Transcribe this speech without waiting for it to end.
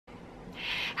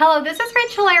Hello, this is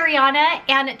Rachel Ariana,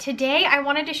 and today I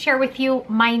wanted to share with you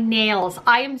my nails.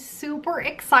 I am super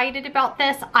excited about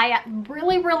this. I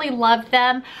really love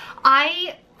them.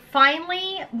 I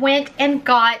finally went and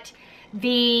got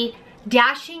the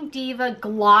Dashing Diva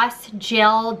Gloss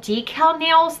Gel Decal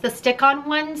Nails, the stick-on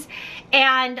ones,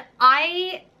 and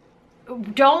I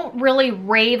don't really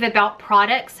rave about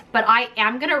products, but I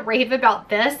am gonna rave about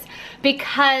this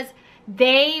because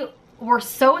they were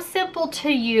so simple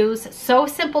to use, so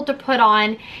simple to put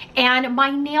on, and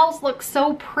my nails look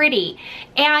so pretty,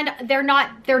 and they're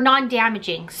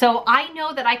non-damaging. So I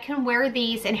know that I can wear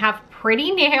these and have pretty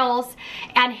nails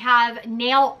and have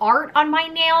nail art on my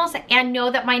nails and know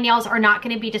that my nails are not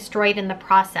going to be destroyed in the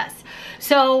process.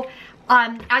 So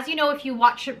as you know, if you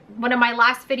watch one of my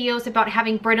last videos about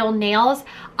having brittle nails,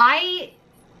 I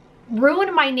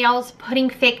ruined my nails putting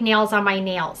fake nails on my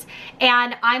nails,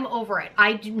 and I'm over it.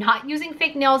 I'm not using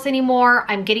fake nails anymore.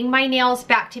 I'm getting my nails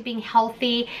back to being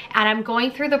healthy, and I'm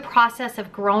going through the process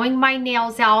of growing my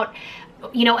nails out,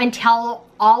 you know, until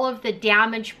all of the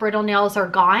damaged brittle nails are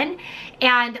gone.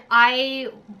 And I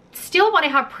still want to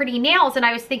have pretty nails, and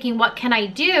I was thinking, what can I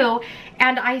do?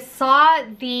 And I saw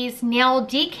these nail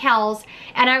decals,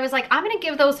 and I was like, I'm gonna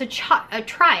give those a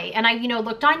try. And I, you know,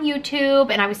 looked on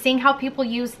YouTube, and I was seeing how people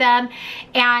use them,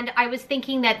 and I was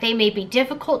thinking that they may be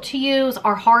difficult to use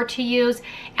or hard to use,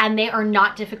 and they are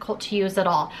not difficult to use at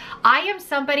all. I am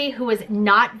somebody who is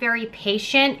not very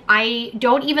patient. I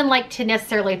don't even like to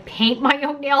necessarily paint my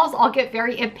own nails. I'll get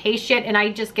very impatient, and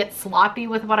I just get sloppy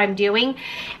with what I'm doing.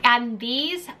 And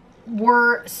these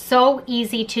were so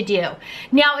easy to do.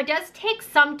 Now, it does take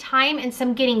some time and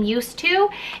some getting used to,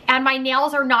 and my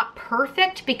nails are not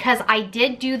perfect because I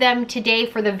did do them today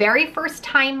for the very first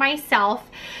time myself.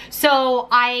 So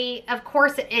of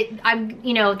course,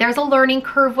 you know, there's a learning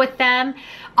curve with them.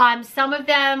 Some of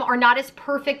them are not as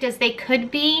perfect as they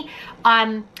could be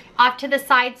off to the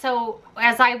side. So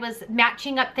as I was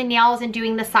matching up the nails and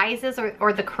doing the sizes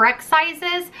or the correct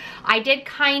sizes, I did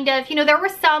kind of, you know, there were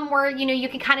some where, you know, you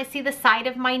could kind of see the side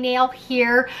of my nail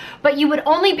here, but you would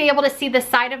only be able to see the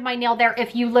side of my nail there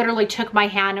if you literally took my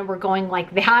hand and were going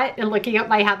like that and looking at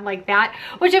my hand like that,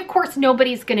 which of course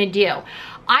nobody's gonna do.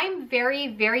 I'm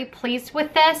very pleased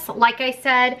with this. Like I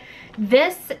said,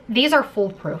 these are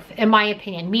foolproof in my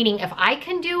opinion, meaning if I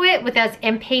can do it with as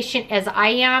impatient as I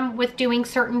am with doing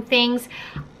certain things,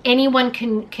 anyone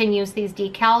can use these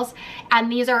decals.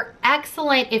 And these are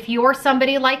excellent if you're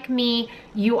somebody like me,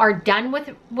 you are done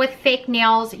with fake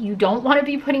nails, you don't want to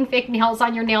be putting fake nails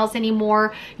on your nails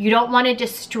anymore, you don't want to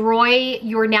destroy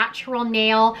your natural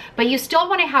nail, but you still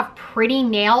want to have pretty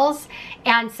nails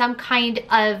and some kind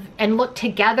of, and look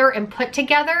together and put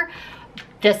together.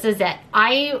 This is it.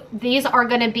 These are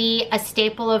gonna be a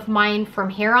staple of mine from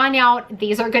here on out.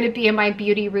 These are gonna be in my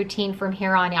beauty routine from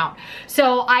here on out.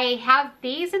 So I have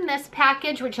these in this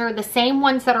package, which are the same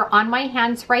ones that are on my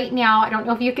hands right now. I don't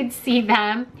know if you can see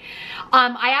them.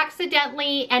 I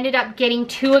accidentally ended up getting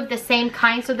two of the same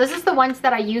kind. So this is the ones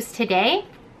that I used today.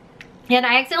 And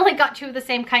I accidentally got two of the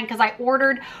same kind because I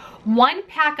ordered one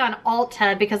pack on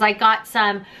Ulta because I got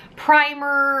some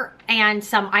primer and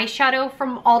some eyeshadow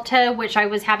from Ulta, which I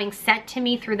was having sent to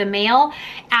me through the mail.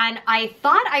 And I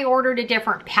thought I ordered a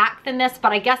different pack than this,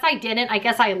 but I guess I didn't. I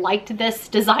guess I liked this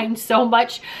design so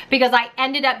much because I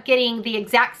ended up getting the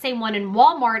exact same one in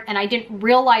Walmart, and I didn't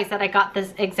realize that I got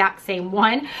this exact same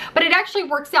one. But it actually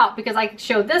works out because I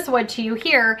showed this one to you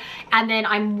here, and then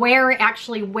I'm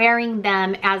actually wearing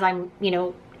them as I'm, you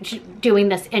know, doing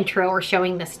this intro or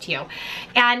showing this to you.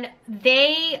 And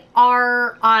they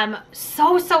are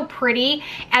so pretty.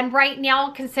 And right now,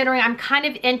 considering I'm kind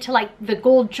of into like the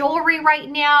gold jewelry right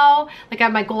now, like I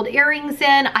have my gold earrings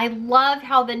in, I love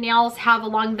how the nails have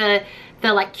along the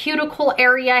like cuticle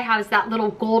area has that little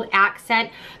gold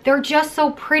accent. They're just so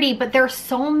pretty, but there's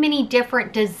so many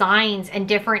different designs and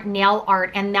different nail art,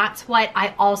 and that's what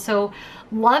I also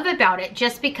love about it.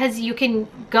 Just because you can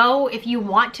go, if you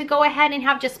want to go ahead and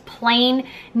have just plain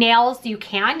nails, you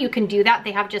can do that.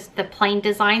 They have just the plain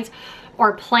designs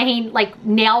or plain like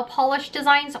nail polish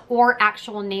designs or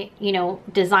actual you know,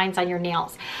 designs on your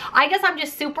nails. I guess I'm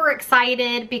just super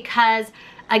excited because,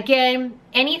 again,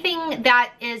 anything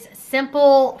that is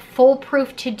simple,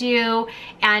 foolproof to do,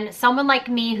 and someone like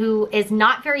me who is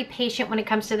not very patient when it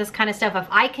comes to this kind of stuff, if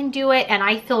I can do it and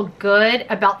I feel good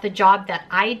about the job that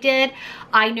I did,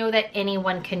 I know that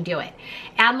anyone can do it.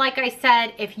 And like I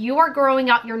said, if you are growing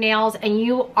out your nails and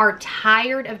you are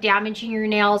tired of damaging your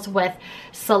nails with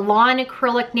salon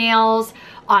acrylic nails,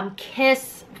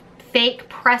 Kiss fake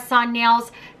press-on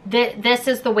nails, this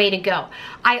is the way to go.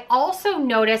 I also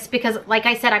noticed, because like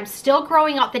I said, I'm still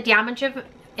growing out the damage of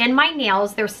in my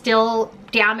nails. They're still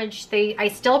damaged. I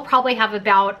still probably have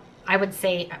about, I would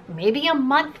say, maybe a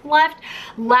month left.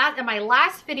 In my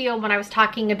last video, when I was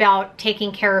talking about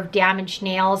taking care of damaged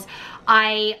nails,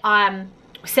 I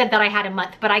said that I had a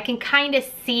month, but I can kind of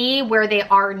see where they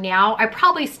are now. I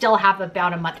probably still have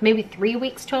about a month, maybe 3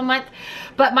 weeks to a month.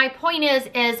 But my point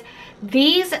is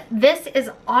this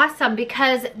is awesome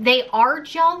because they are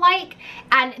gel-like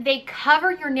and they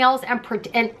cover your nails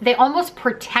and they almost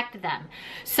protect them.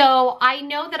 So I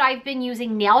know that I've been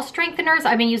using nail strengtheners.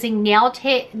 I've been using Nail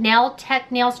Tech nail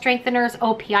strengtheners,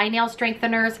 OPI nail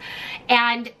strengtheners,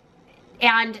 and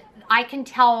I can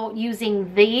tell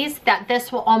using these that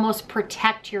this will almost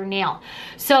protect your nail.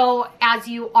 So as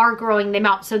you are growing them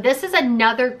out. So this is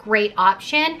another great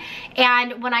option.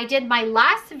 And when I did my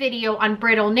last video on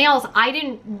brittle nails, I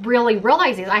didn't really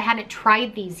realize these. I hadn't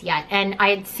tried these yet. And I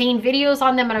had seen videos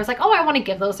on them and I was like, oh, I want to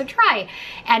give those a try.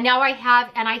 And now I have,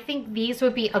 and I think these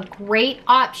would be a great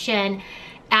option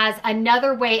as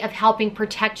another way of helping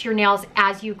protect your nails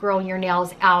as you grow your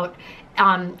nails out,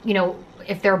 you know,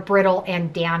 if they're brittle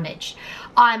and damaged.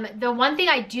 The one thing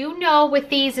I do know with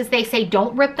these is they say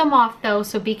don't rip them off though,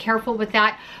 so be careful with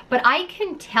that. But I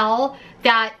can tell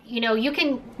that, you know,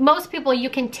 most people, you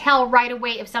can tell right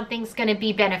away if something's going to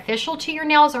be beneficial to your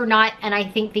nails or not, and I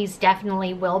think these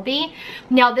definitely will be.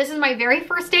 Now, this is my very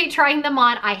first day trying them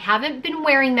on. I haven't been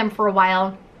wearing them for a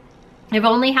while. I've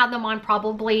only had them on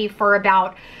probably for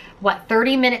about, what,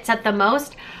 30 minutes at the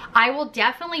most. I will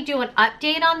definitely do an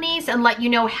update on these and let you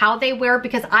know how they wear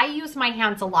because I use my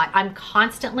hands a lot. I'm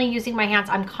constantly using my hands.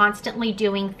 I'm constantly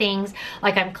doing things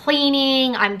like I'm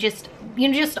cleaning. I'm just, you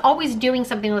know, just always doing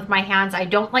something with my hands. I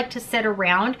don't like to sit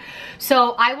around.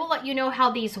 So I will let you know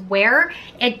how these wear.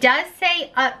 It does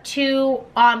say up to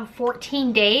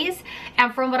 14 days.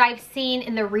 And from what I've seen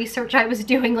in the research I was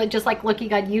doing, like just like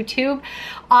looking on YouTube,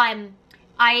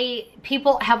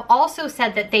 people have also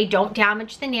said that they don't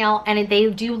damage the nail and they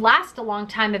do last a long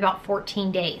time, about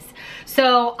 14 days.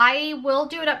 So I will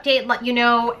do an update, let you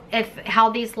know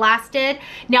how these lasted.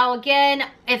 Now again,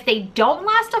 if they don't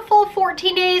last a full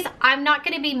 14 days, I'm not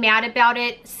going to be mad about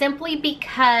it simply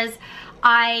because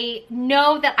I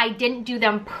know that I didn't do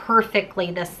them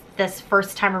perfectly this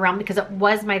first time around because it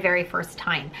was my very first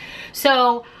time.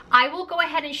 So I will go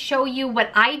ahead and show you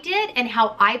what I did and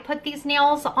how I put these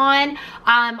nails on.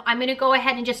 I'm going to go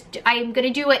ahead and I'm going to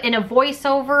do it in a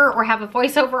voiceover or have a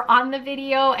voiceover on the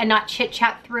video and not chit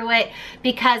chat through it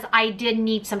because I did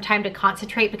need some time to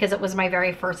concentrate because it was my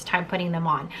very first time putting them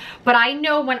on. But I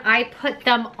know when I put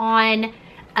them on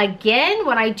again,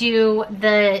 when I do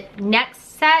the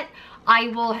next set, I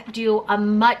will do a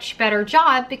much better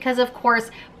job because of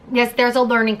course, yes, there's a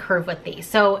learning curve with these.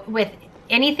 So with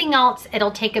anything else,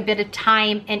 it'll take a bit of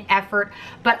time and effort,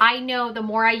 but I know the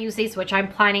more I use these, which I'm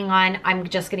planning on, I'm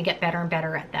just gonna get better and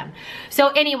better at them. So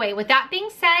anyway, with that being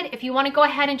said, if you wanna go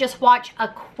ahead and just watch a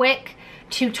quick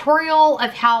tutorial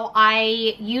of how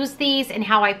I use these and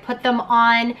how I put them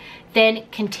on, then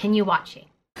continue watching.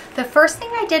 The first thing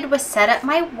I did was set up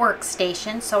my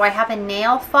workstation. So I have a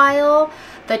nail file,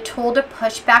 the tool to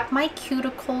push back my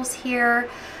cuticles here,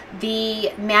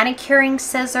 the manicuring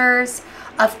scissors,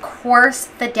 of course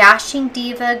the Dashing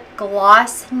Diva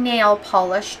gloss nail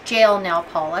polish, gel nail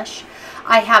polish.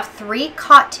 I have 3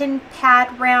 cotton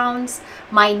pad rounds,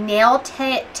 my Nail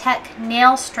Tech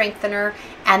nail strengthener,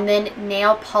 and then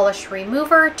nail polish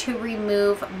remover to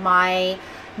remove my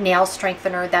nail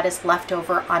strengthener that is left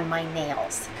over on my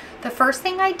nails. The first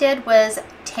thing I did was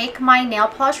take my nail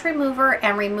polish remover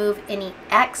and remove any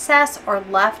excess or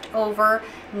leftover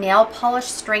nail polish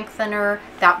strengthener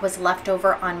that was left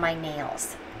over on my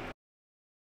nails.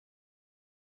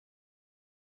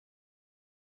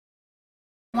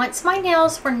 Once my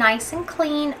nails were nice and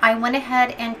clean, I went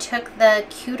ahead and took the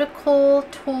cuticle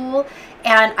tool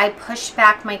and I pushed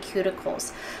back my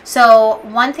cuticles. So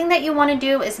one thing that you want to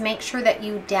do is make sure that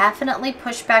you definitely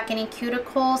push back any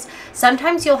cuticles.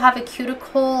 Sometimes you'll have a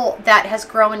cuticle that has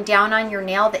grown down on your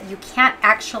nail that you can't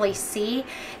actually see.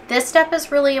 This step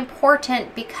is really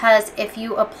important because if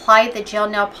you apply the gel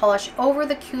nail polish over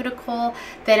the cuticle,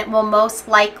 then it will most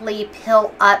likely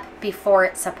pill up before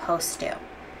it's supposed to.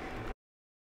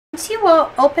 Once you will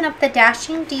open up the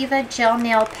Dashing Diva gel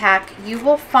nail pack, you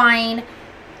will find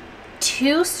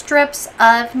 2 strips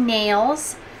of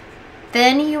nails.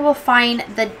 Then you will find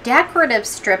the decorative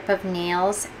strip of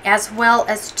nails as well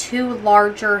as 2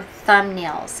 larger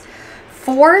thumbnails.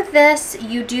 For this,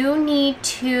 you do need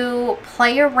to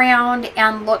play around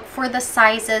and look for the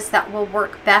sizes that will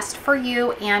work best for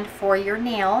you and for your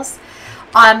nails.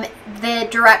 The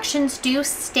directions do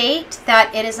state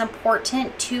that it is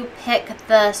important to pick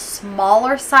the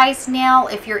smaller size nail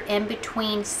if you're in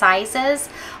between sizes.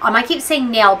 I keep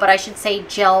saying nail, but I should say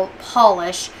gel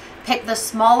polish. Pick the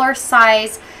smaller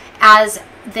size, as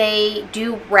they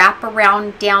do wrap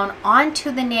around down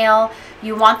onto the nail.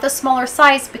 You want the smaller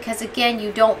size because, again,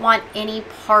 you don't want any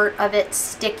part of it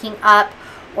sticking up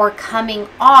or coming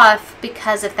off,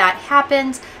 because if that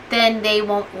happens, then they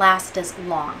won't last as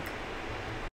long.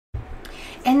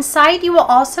 Inside, you will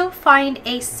also find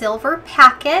a silver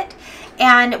packet,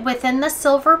 and within the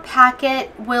silver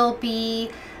packet will be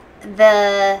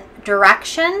the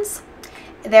directions.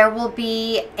 There will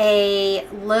be a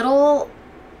little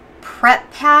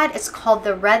prep pad. It's called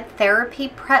the Red Therapy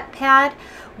Prep Pad,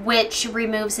 which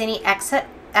removes any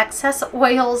excess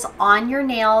oils on your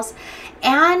nails.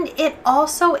 And it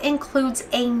also includes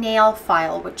a nail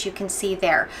file, which you can see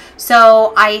there.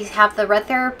 So I have the Red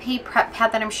Therapy Prep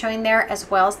Pad that I'm showing there, as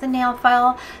well as the nail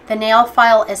file. The nail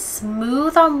file is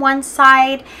smooth on one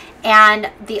side,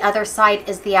 and the other side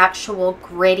is the actual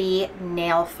gritty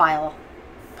nail file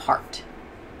part.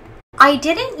 I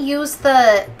didn't use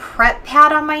the prep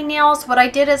pad on my nails. What I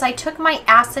did is I took my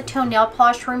acetone nail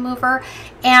polish remover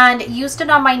and used it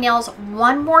on my nails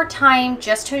one more time,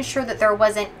 just to ensure that there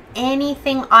wasn't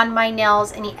anything on my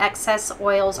nails, any excess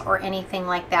oils or anything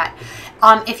like that.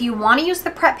 If you want to use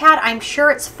the prep pad, I'm sure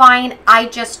it's fine. I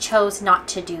just chose not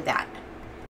to do that.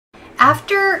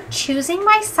 After choosing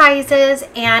my sizes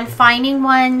and finding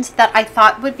ones that I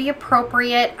thought would be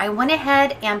appropriate, I went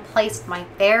ahead and placed my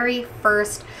very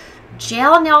first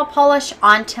gel nail polish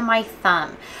onto my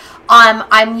thumb.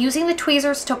 I'm using the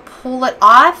tweezers to pull it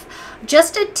off.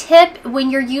 Just a tip, when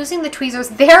you're using the tweezers,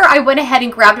 there I went ahead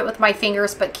and grabbed it with my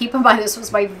fingers, but keep in mind this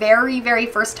was my very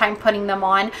first time putting them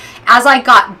on. As I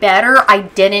got better, I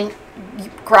didn't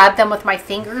grab them with my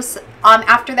fingers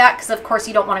after that, because of course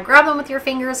you don't want to grab them with your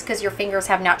fingers because your fingers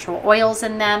have natural oils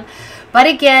in them. But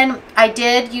again, I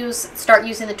did start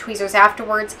using the tweezers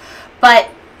afterwards. But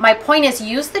my point is,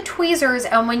 use the tweezers,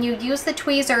 and when you use the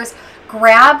tweezers,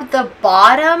 grab the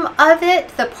bottom of it,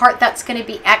 the part that's going to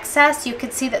be excess. You can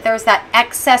see that there's that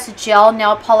excess gel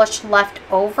nail polish left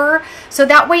over. So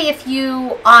that way, if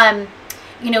you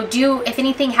if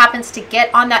anything happens to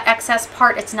get on that excess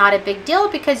part, it's not a big deal,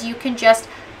 because you can just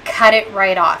cut it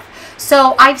right off.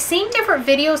 So I've seen different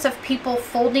videos of people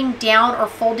folding down or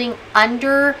folding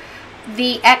under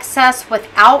the excess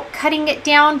without cutting it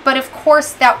down, but of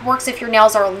course that works if your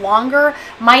nails are longer.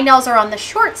 My nails are on the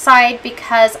short side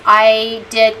because I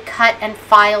did cut and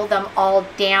file them all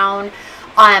down,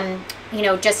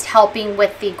 just helping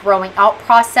with the growing out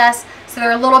process, so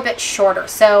they're a little bit shorter.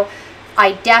 So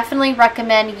I definitely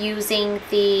recommend using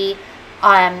the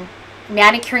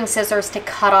manicuring scissors to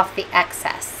cut off the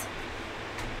excess.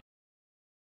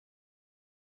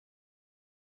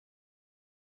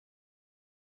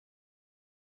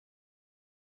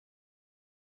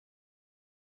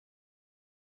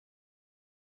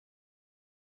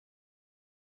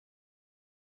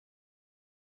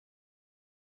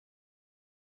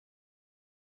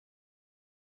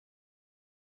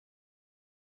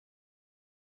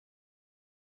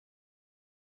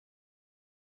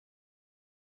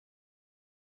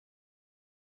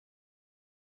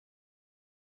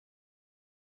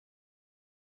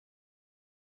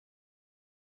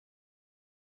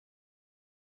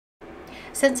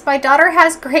 Since my daughter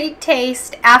has great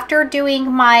taste, after doing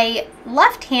my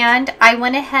left hand, I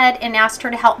went ahead and asked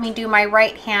her to help me do my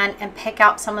right hand and pick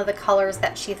out some of the colors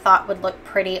that she thought would look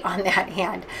pretty on that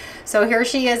hand. So here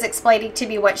she is explaining to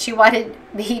me what she wanted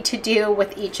me to do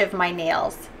with each of my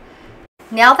nails.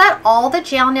 Now that all the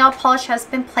gel nail polish has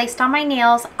been placed on my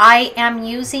nails, I am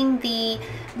using the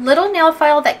little nail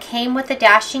file that came with the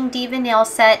Dashing Diva nail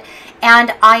set,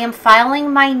 and I am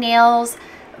filing my nails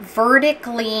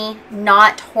vertically,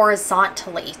 not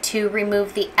horizontally, to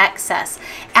remove the excess.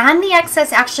 And the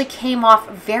excess actually came off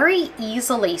very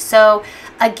easily. So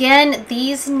again,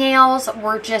 these nails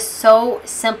were just so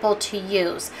simple to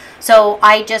use. So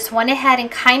I just went ahead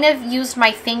and kind of used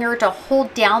my finger to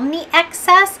hold down the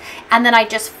excess, and then I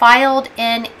just filed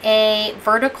in a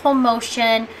vertical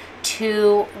motion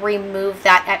to remove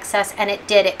that excess, and it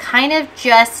did. It kind of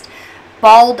just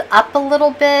balled up a little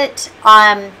bit,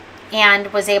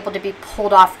 and was able to be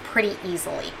pulled off pretty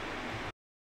easily.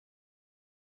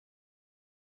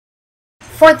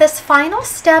 For this final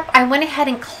step, I went ahead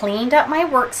and cleaned up my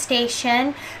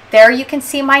workstation. There you can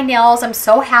see my nails. I'm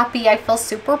so happy. I feel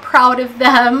super proud of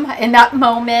them in that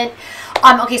moment.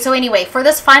 Okay, so anyway, for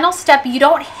this final step, you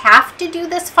don't have to do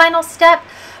this final step,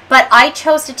 but I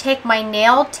chose to take my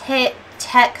nail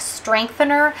Tech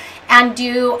strengthener and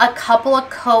do a couple of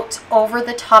coats over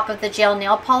the top of the gel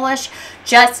nail polish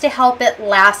just to help it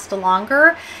last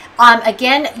longer.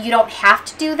 Again, you don't have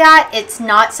to do that. It's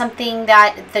not something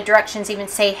that the directions even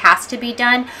say has to be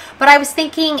done, but I was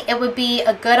thinking it would be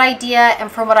a good idea,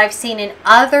 and from what I've seen in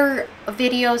other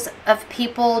videos of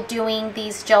people doing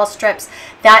these gel strips,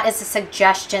 that is a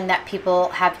suggestion that people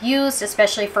have used,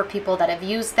 especially for people that have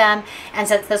used them. And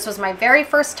since this was my very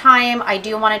first time, I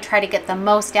do want to try to get the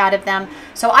most out of them.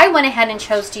 So I went ahead and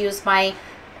chose to use my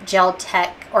Nail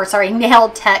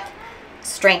Tech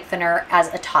strengthener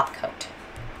as a top coat.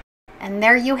 And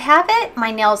there you have it. My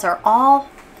nails are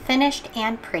all finished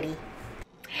and pretty.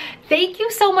 Thank you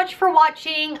so much for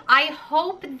watching. I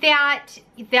hope that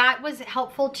was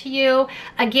helpful to you.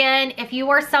 Again, if you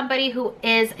are somebody who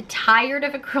is tired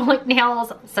of acrylic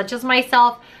nails, such as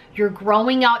myself, you're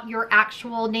growing out your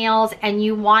actual nails and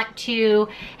you want to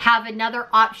have another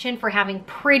option for having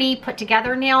pretty put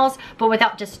together nails, but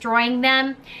without destroying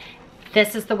them,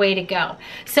 this is the way to go.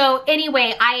 So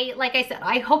anyway, like I said,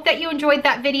 I hope that you enjoyed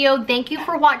that video. Thank you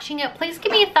for watching it. Please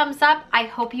give me a thumbs up. I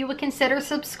hope you would consider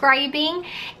subscribing.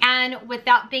 And with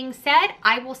that being said,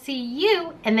 I will see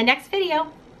you in the next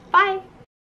video. Bye.